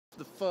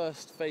the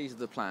first phase of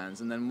the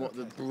plans, and then what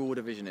the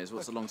broader vision is?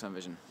 What's the long-term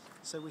vision?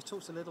 So we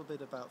talked a little bit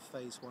about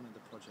phase one of the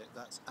project.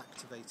 That's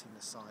activating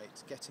the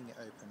site, getting it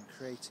open,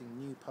 creating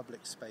new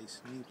public space,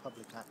 new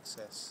public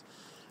access.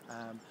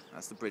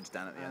 That's the bridge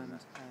down at the end there.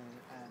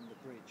 And the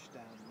bridge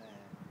down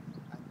there,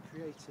 and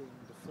creating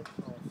the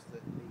footpath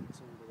that leads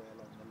all the way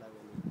along the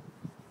lower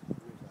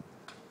river.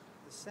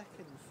 The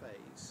second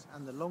phase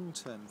and the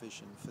long-term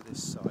vision for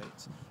this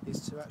site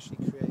is to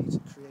actually create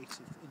a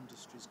creative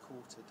industries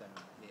quarter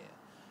down here.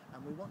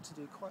 And we want to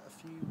do quite a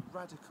few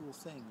radical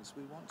things.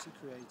 We want to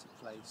create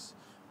a place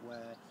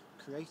where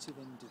creative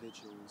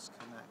individuals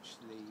can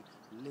actually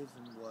live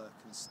and work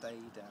and stay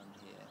down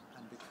here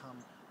and become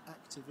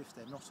active, if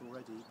they're not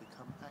already,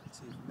 become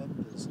active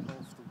members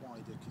of the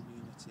wider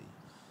community.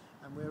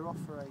 And we're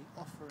offering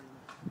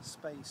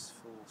space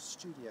for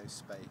studio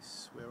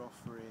space, we're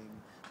offering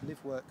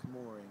live-work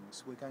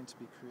moorings, we're going to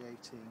be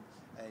creating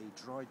a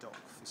dry dock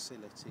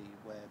facility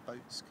where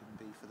boats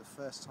can be, for the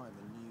first time,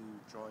 a new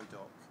dry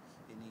dock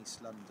in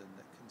East London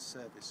that can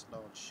service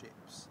large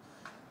ships.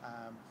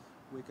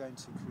 We're going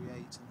to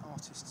create an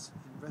artists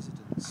in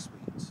residence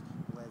suite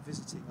where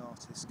visiting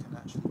artists can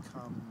actually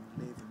come,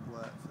 live and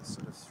work for a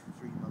sort of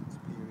 3-month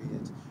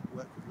period,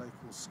 work with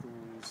local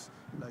schools,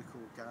 local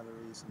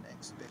galleries and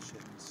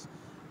exhibitions,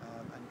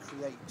 and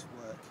create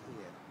work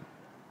here.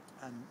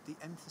 And the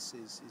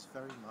emphasis is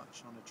very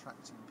much on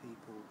attracting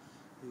people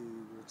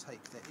who will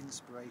take their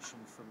inspiration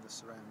from the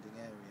surrounding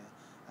area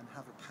and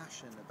have a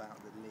passion about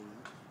the Lee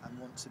and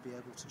want to be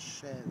able to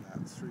share that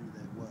through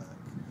their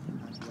work,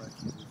 and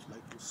working with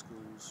local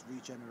schools,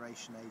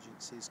 regeneration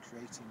agencies,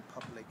 creating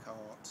public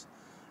art.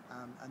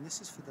 And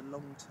this is for the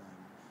long term.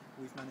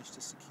 We've managed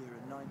to secure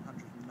a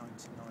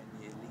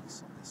 999-year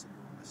lease on this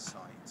enormous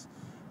site,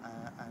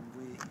 and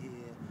we're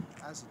here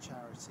as a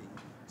charity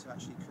to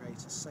actually create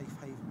a safe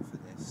haven for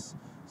this.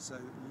 So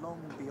long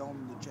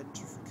beyond the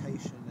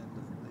gentrification and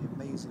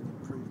the amazing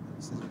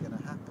improvements that are going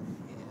to happen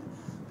here,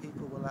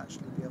 people will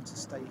actually be able to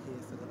stay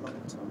here for the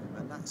long time,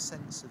 and that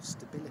sense of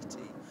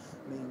stability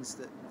means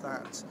that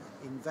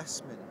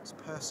investment,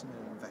 personal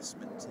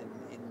investment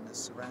in the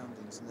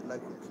surroundings and the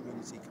local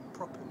community can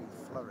properly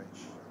flourish.